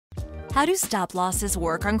How do stop losses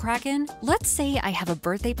work on Kraken? Let's say I have a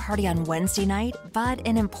birthday party on Wednesday night, but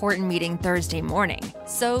an important meeting Thursday morning.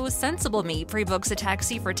 So Sensible Me pre-books a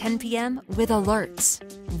taxi for 10 p.m. with alerts.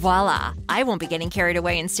 Voila! I won't be getting carried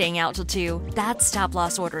away and staying out till 2. That's stop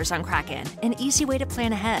loss orders on Kraken, an easy way to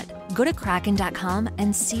plan ahead. Go to kraken.com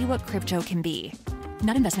and see what crypto can be.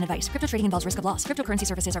 Not investment advice. Crypto trading involves risk of loss. Cryptocurrency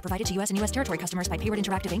services are provided to U.S. and U.S. territory customers by Payward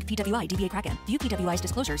Interactive Inc., PWI, DBA Kraken. View PWI's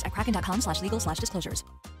disclosures at kraken.com/legal/disclosures.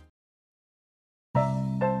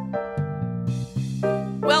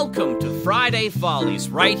 Welcome to Friday Follies,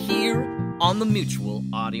 right here on the Mutual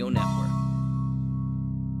Audio Network.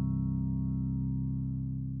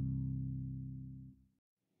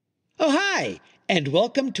 Oh, hi, and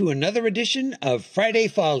welcome to another edition of Friday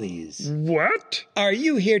Follies. What? Are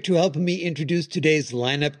you here to help me introduce today's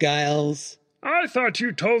lineup, Giles? I thought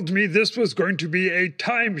you told me this was going to be a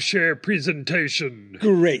timeshare presentation.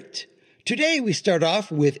 Great. Today we start off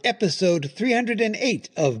with episode 308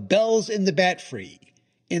 of Bells in the Batfry.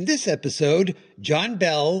 In this episode, John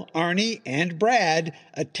Bell, Arnie, and Brad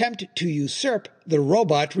attempt to usurp the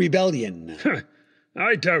robot rebellion.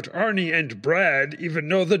 I doubt Arnie and Brad even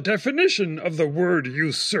know the definition of the word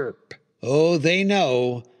usurp. Oh, they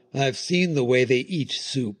know. I've seen the way they eat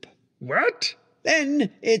soup. What?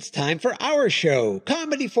 Then it's time for our show,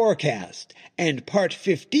 Comedy Forecast, and part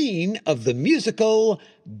 15 of the musical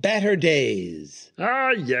Batter Days.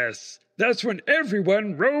 Ah, yes. That's when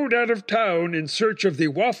everyone rode out of town in search of the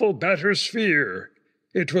waffle batter sphere.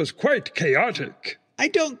 It was quite chaotic. I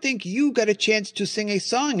don't think you got a chance to sing a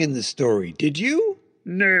song in the story, did you?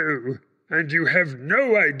 No, and you have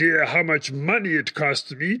no idea how much money it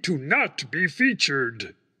cost me to not be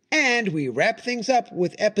featured. And we wrap things up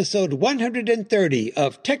with episode 130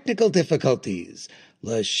 of Technical Difficulties,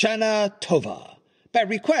 Lashana Tova. By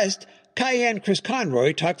request, Cayenne Chris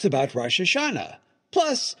Conroy talks about Rosh Hashanah,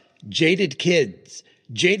 plus jaded kids,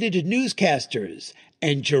 jaded newscasters,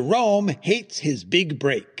 and Jerome hates his big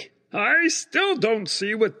break. I still don't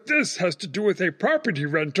see what this has to do with a property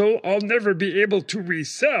rental I'll never be able to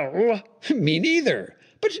resell. Me neither.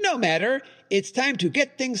 But no matter, it's time to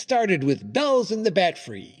get things started with Bells in the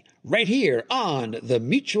Batfry, right here on the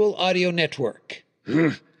Mutual Audio Network.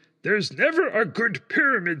 There's never a good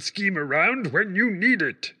pyramid scheme around when you need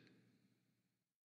it.